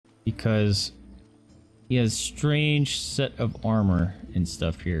because he has strange set of armor and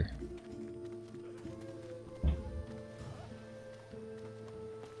stuff here.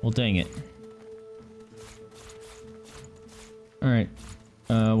 Well, dang it. Alright.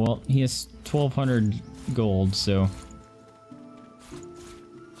 Well, he has 1,200 gold, so...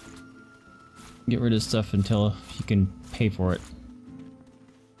 get rid of stuff until he can pay for it.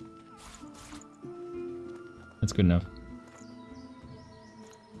 That's good enough.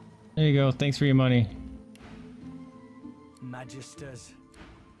 There you go. Thanks for your money. Magisters.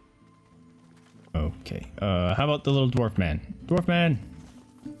 Okay. How about the little dwarf man? Dwarf man!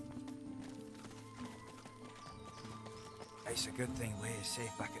 It's a good thing Leigh is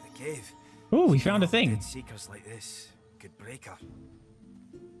safe back at the cave. Oh, we found a thing. Dead seekers like this could break her.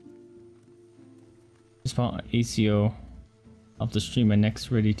 Just found ACO. I'll have to stream my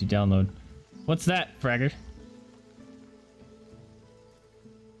next ready to download. What's that, Fragger?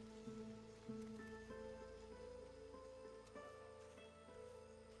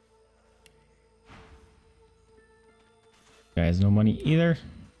 Guy has no money either.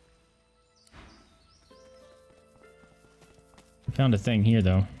 I found a thing here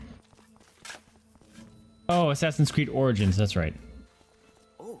though. Oh, Assassin's Creed Origins, that's right.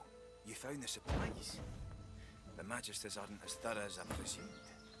 Oh, you found the supplies. The Magisters aren't as thorough as I presumed.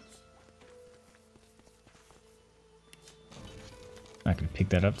 I could pick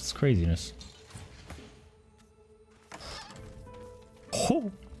that up, it's craziness.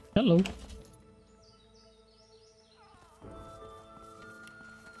 Oh, hello.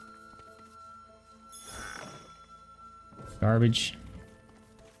 Garbage.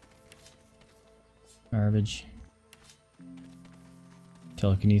 Garbage.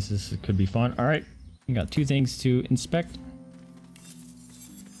 Telekinesis, it could be fun. Alright, we got 2 things to inspect.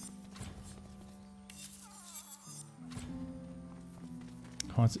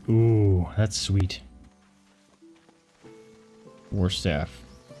 Ooh, that's sweet. War staff.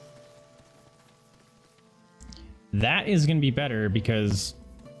 That is going to be better because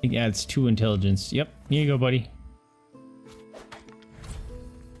it adds 2 intelligence. Yep, here you go, buddy.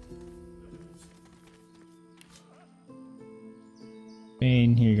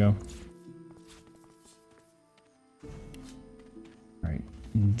 Bane, here you go. Alright,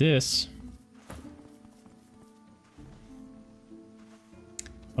 this...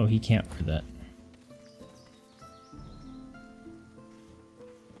 oh, he can't wear that.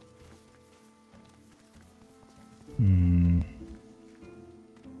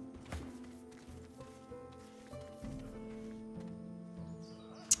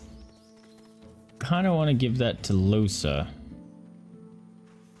 Kind of want to give that to Losa.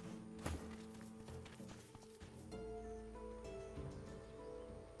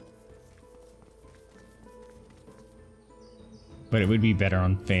 But it would be better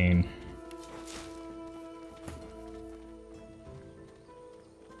on Fane.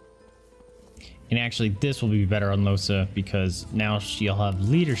 And actually, this will be better on Losa because now she'll have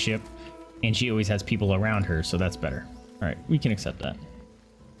leadership and she always has people around her, so that's better. Alright, we can accept that.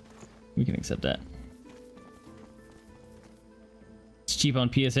 We can accept that. It's cheap on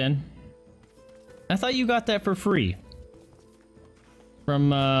PSN. I thought you got that for free. From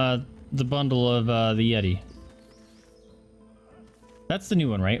the bundle of the Yeti. That's the new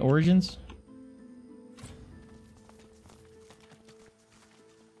one, right? Origins?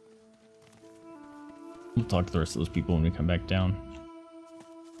 We'll talk to the rest of those people when we come back down.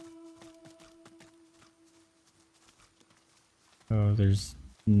 Oh, there's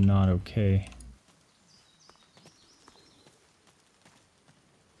not okay.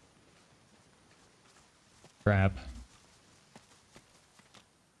 Crap.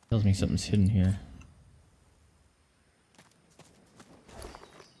 Tells me something's hidden here.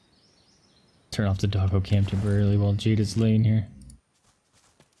 Turn off the doggo cam temporarily while Jade is laying here.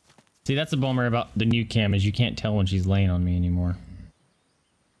 See, that's the bummer about the new cam is you can't tell when she's laying on me anymore.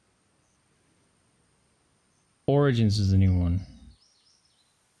 Origins is the new one.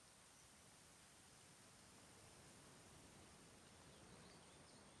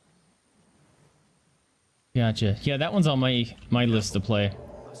 Gotcha. Yeah, that one's on my list to play.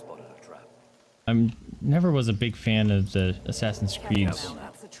 Never was a big fan of the Assassin's Creeds.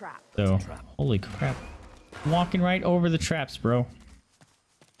 So, holy crap. I'm walking right over the traps, bro.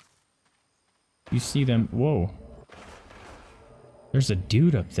 You see them? Whoa. There's a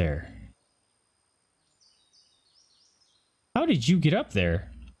dude up there. How did you get up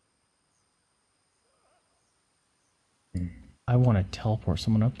there? I want to teleport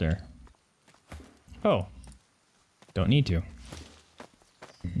someone up there. Oh. Don't need to.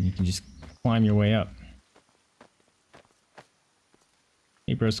 You can just climb your way up.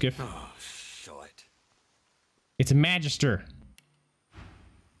 Hey, broskiff. Oh, shite. It's a magister.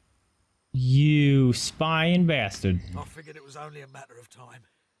 You spying bastard. I figured it was only a matter of time.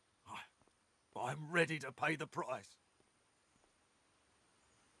 I'm ready to pay the price.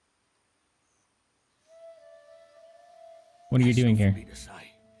 What are you doing here? For me to say.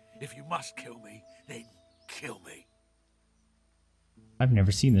 If you must kill me, then kill me. I've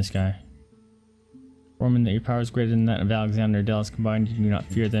never seen this guy. Roman, that your power is greater than that of Alexander and Dallas combined. You do not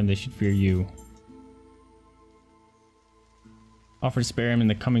fear them, they should fear you. Offer to spare him in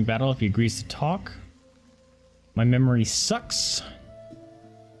the coming battle if he agrees to talk. My memory sucks.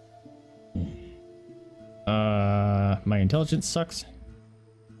 My intelligence sucks.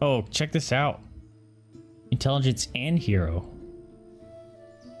 Oh, check this out. Intelligence and hero.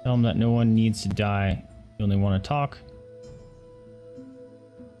 Tell him that no one needs to die. You only want to talk.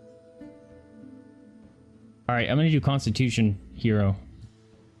 Alright, I'm gonna do Constitution hero.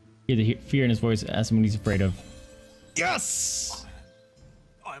 Hear the fear in his voice. Ask him what he's afraid of. Yes!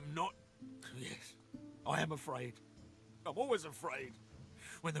 I'm not... Yes, I am afraid. I'm always afraid.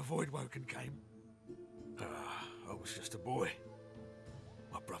 When the Voidwoken came, I was just a boy.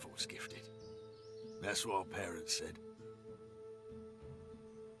 My brother was gifted. That's what our parents said.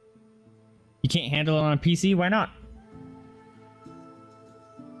 You can't handle it on a PC? Why not?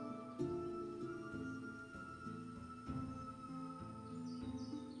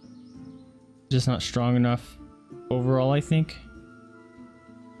 Just not strong enough overall, I think.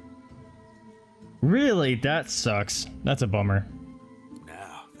 Really? That sucks. That's a bummer.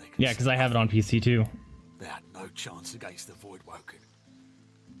 Now they can Yeah, because I have it on PC too. They had no chance against the Voidwoken.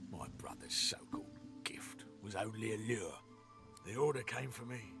 My brother's so-called gift was only a lure. The order came for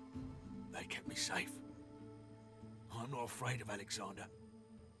me. They kept me safe. I'm not afraid of Alexander.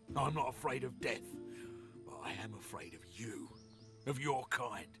 I'm not afraid of death. But I am afraid of you. Of your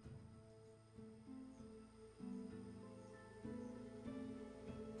kind.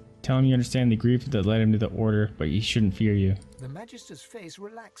 Tell him you understand the grief that led him to the order, but he shouldn't fear you. The Magister's face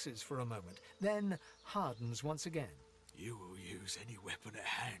relaxes for a moment, then hardens once again. You will use any weapon at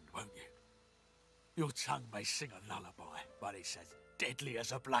hand, won't you? Your tongue may sing a lullaby, but it's as deadly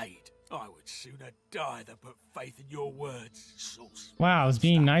as a blade. I would sooner die than put faith in your words, sauce. Wow, I was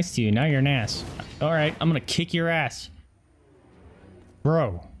being nice to you. Now you're an ass. Alright, I'm gonna kick your ass.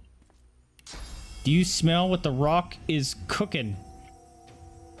 Bro. Do you smell what the rock is cooking?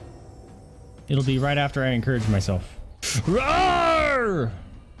 It'll be right after I encourage myself. Roar!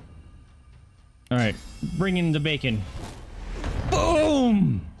 Alright, bring in the bacon.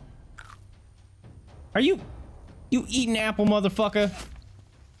 Boom! Are you eating apple, motherfucker?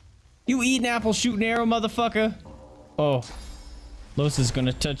 You eating apple, shooting arrow, motherfucker? Oh. Losa's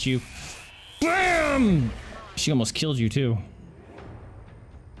gonna touch you. Bam! She almost killed you, too.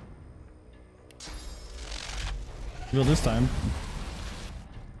 Well, this time.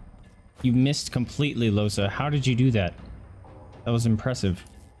 You missed completely, Losa. How did you do that? That was impressive.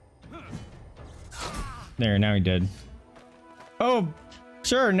 There, now he dead. Oh,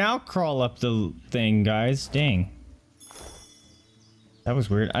 sure, now crawl up the thing, guys. Dang. That was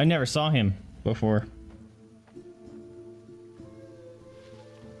weird. I never saw him before.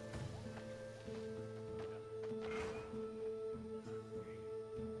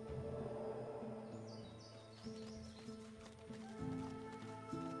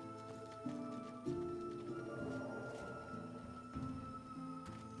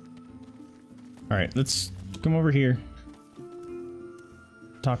 All right, let's come over here.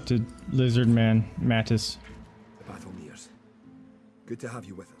 Talk to Lizard Man, Mattis. The Battlemeers. Good to have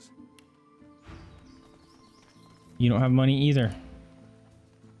you with us. You don't have money either.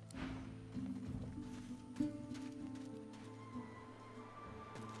 All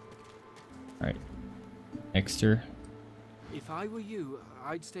right, Exter. If I were you,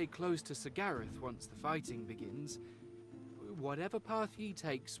 I'd stay close to Sir Gareth once the fighting begins. Whatever path he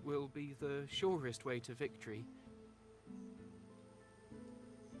takes will be the surest way to victory.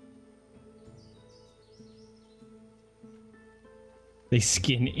 They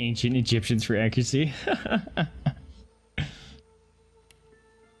skin ancient Egyptians for accuracy.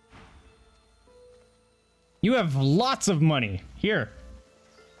 You have lots of money. Here,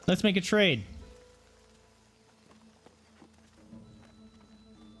 let's make a trade.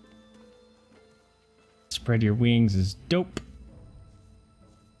 Spread your wings is dope.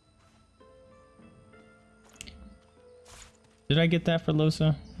 Did I get that for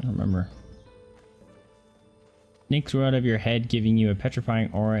Losa? I don't remember. Snakes grow out of your head, giving you a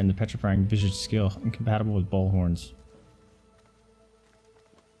petrifying aura and the petrifying visage skill, incompatible with bullhorns.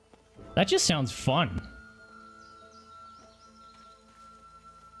 That just sounds fun.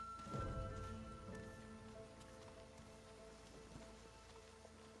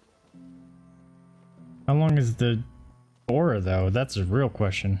 How long is the aura, though? That's a real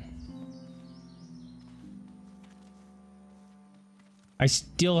question. I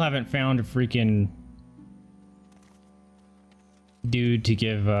still haven't found a freaking dude to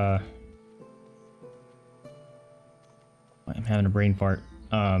give, I'm having a brain fart.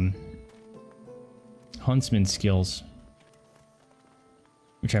 Huntsman skills.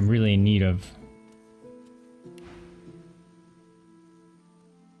 Which I'm really in need of.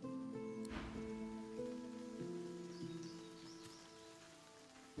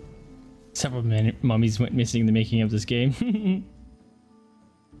 Several mummies went missing in the making of this game.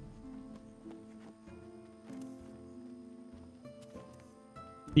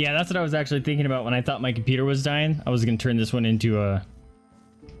 Yeah, that's what I was actually thinking about when I thought my computer was dying. I was going to turn this one into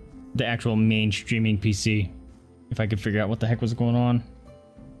the actual main streaming PC. If I could figure out what the heck was going on.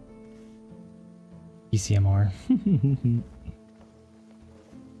 ECMR.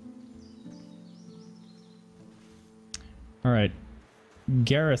 Alright.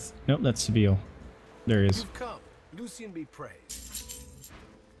 Gareth. Nope, that's Seville. There he is. You've come. Lucian be praised.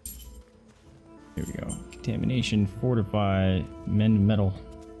 Here we go. Contamination, fortify, mend metal.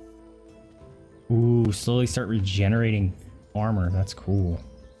 Ooh, slowly start regenerating armor. That's cool.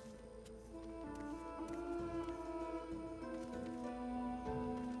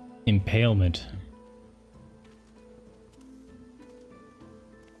 Impalement.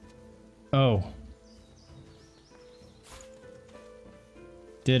 Oh.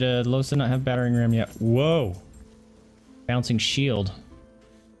 Did Losa not have battering ram yet? Whoa. Bouncing shield.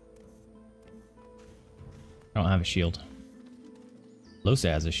 I don't have a shield.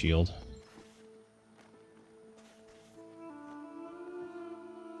 Losa has a shield.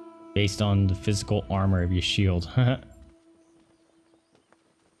 Based on the physical armor of your shield.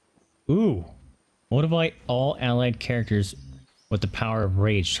 Ooh. Motivate all allied characters with the power of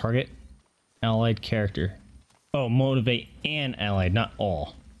rage. Target allied character. Oh, motivate an allied, not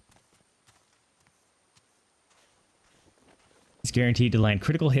all. It's guaranteed to land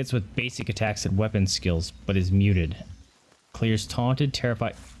critical hits with basic attacks and weapon skills, but is muted. Clears taunted,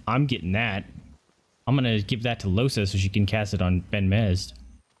 terrified. I'm getting that. I'm gonna give that to Losa so she can cast it on ben-mezd.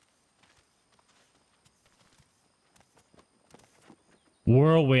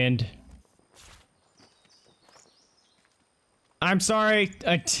 Whirlwind. I'm sorry.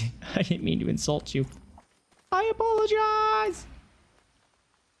 I didn't mean to insult you. I apologize.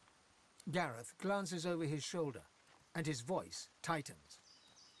 Gareth glances over his shoulder, and his voice tightens.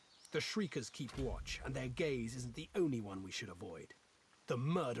 The Shriekers keep watch, and their gaze isn't the only one we should avoid. The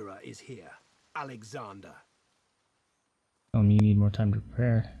murderer is here, Alexander. You need more time to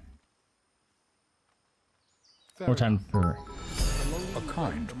prepare. Fair More time enough. for A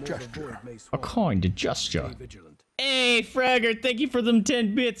kind gesture. a kind gesture. Hey, Fragger, thank you for them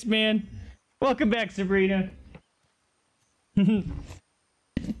 10 bits, man. Welcome back, Sabrina.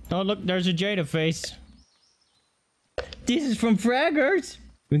 Oh, look, there's a Jada face. This is from Fraggers.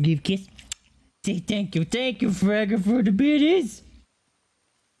 We'll give kiss. Say thank you, Fragger, for the biddies.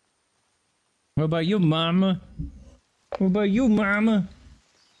 What about you, Mama? What about you, Mama?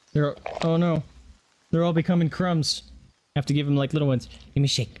 They're, oh no, they're all becoming crumbs. Have to give them like little ones. Give me a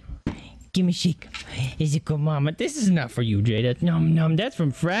shake. Give me a shake. Is it good, Mama? This is not for you, Jada. Nom nom. That's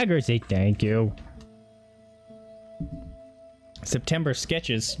from Fragger. Say thank you. September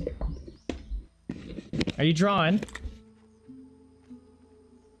sketches. Are you drawing?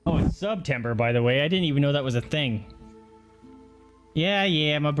 Oh, it's September, by the way. I didn't even know that was a thing.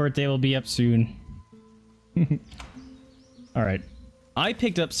 Yeah, my birthday will be up soon. Alright. I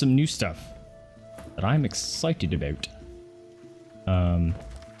picked up some new stuff that I'm excited about. Wrong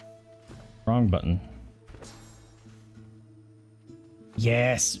button.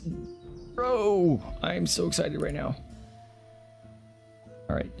 Yes! Bro! I'm so excited right now.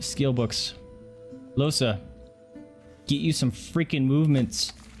 Alright, skill books. Losa, get you some freaking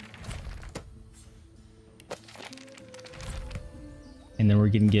movements. And then we're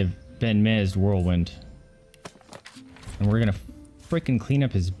gonna give ben-mezd Whirlwind. And we're gonna freaking clean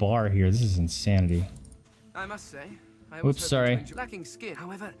up his bar here. This is insanity. I must say, I Oops, sorry. lacking skin.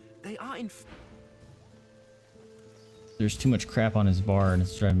 However, they are in. There's too much crap on his bar and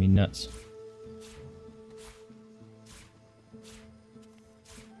it's driving me nuts.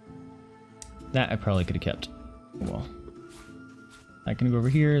 That I probably could have kept. Oh well. That can go over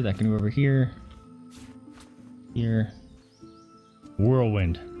here, that can go over here. Here.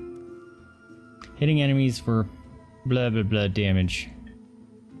 Whirlwind. Hitting enemies for blah blah blah damage.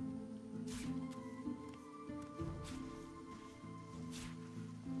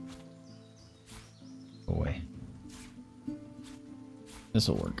 Go away.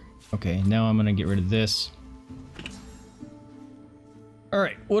 This'll work. Okay, now I'm gonna get rid of this.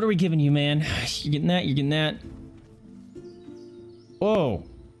 Alright, what are we giving you, man? You're getting that, you're getting that. Whoa.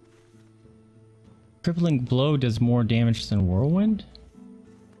 Crippling blow does more damage than whirlwind?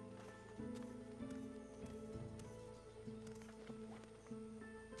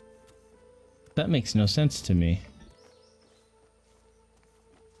 That makes no sense to me.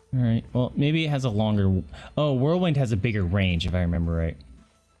 Alright, well, maybe it has a longer... Oh, whirlwind has a bigger range, if I remember right.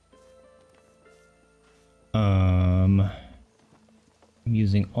 I'm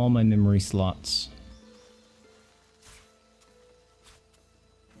using all my memory slots.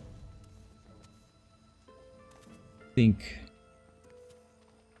 Think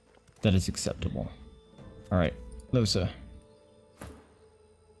that is acceptable. Alright, Losa.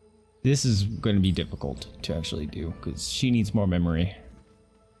 This is going to be difficult to actually do because she needs more memory.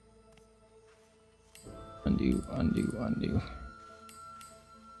 Undo, undo, undo.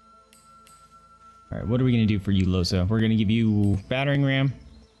 Alright, what are we going to do for you, Losa? We're going to give you Battering Ram,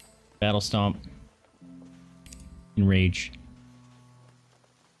 Battle Stomp, and Rage.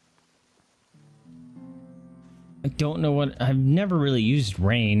 I don't know what... I've never really used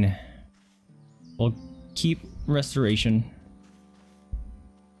Rain. We'll keep Restoration.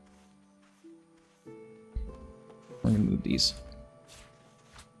 We're going to move these.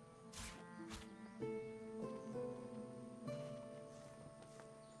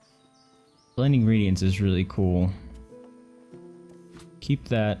 Blending Radiance is really cool. Keep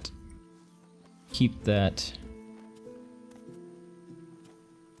that. Keep that.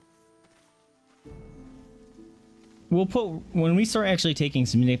 We'll put, when we start actually taking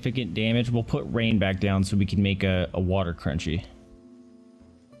significant damage, we'll put Rain back down so we can make a water crunchy.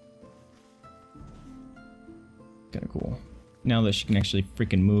 Kind of cool. Now that she can actually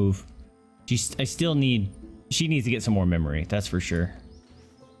freaking move. I still need, she needs to get some more memory, that's for sure.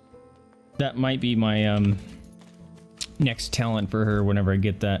 That might be my next talent for her whenever I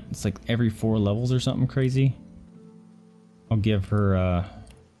get that. It's like every 4 levels or something crazy. I'll give her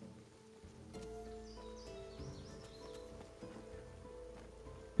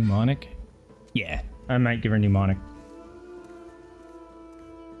Mnemonic? Yeah, I might give her Mnemonic.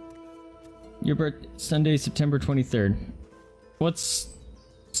 Your birthday, Sunday, September 23rd. What's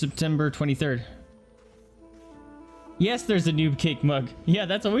September 23rd? Yes, there's a noob cake mug. Yeah,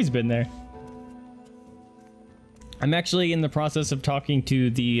 that's always been there. I'm actually in the process of talking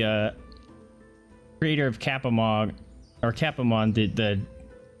to the creator of Capamon, or Capamon, the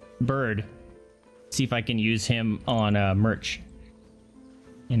bird. See if I can use him on merch.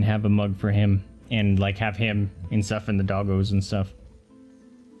 And have a mug for him. And like have him and stuff in the doggos and stuff.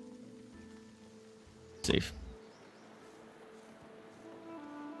 Safe.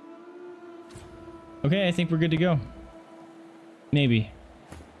 Okay, I think we're good to go. Maybe.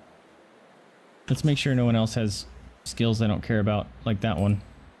 Let's make sure no one else has skills I don't care about, like that one.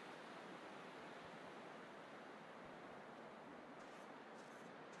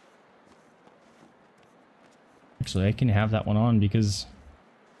 Actually, I can have that one on because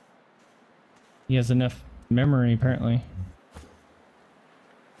he has enough memory, apparently.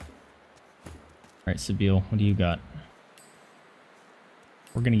 Alright, Sabine, what do you got?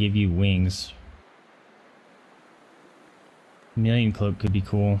 We're gonna give you wings. Chameleon Cloak could be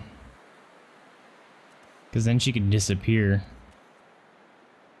cool. Because then she could disappear.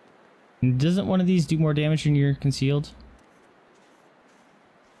 And doesn't one of these do more damage when you're concealed?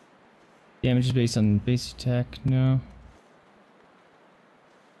 Damage is based on base attack? No.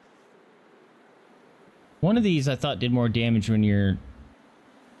 One of these I thought did more damage when you're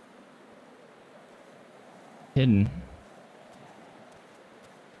hidden.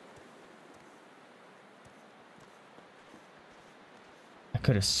 I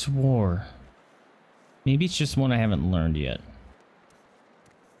could have swore. Maybe it's just one I haven't learned yet.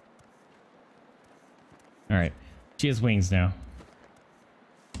 Alright. She has wings now.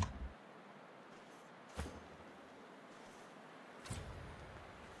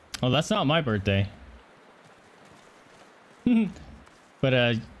 Oh, that's not my birthday.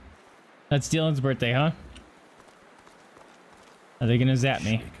 But, that's Dylan's birthday, huh? Are they gonna zap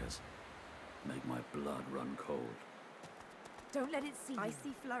me? Make my blood run cold. Don't let it see.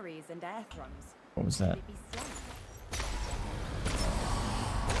 Icy flurries and air throws. What was that? It be slow.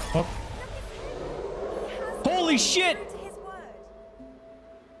 Oh. Holy shit! To his word.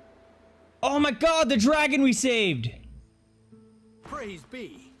 Oh my god, the dragon we saved! Praise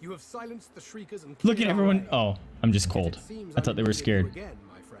be. You have silenced the shriekers and Look at cleared our everyone. way. Oh, I'm just cold. It seems I thought they were I'm scared. you again,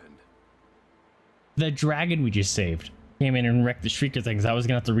 my friend. The dragon we just saved came in and wrecked the shrieker things. I was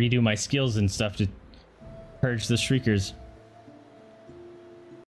gonna have to redo my skills and stuff to purge the shriekers.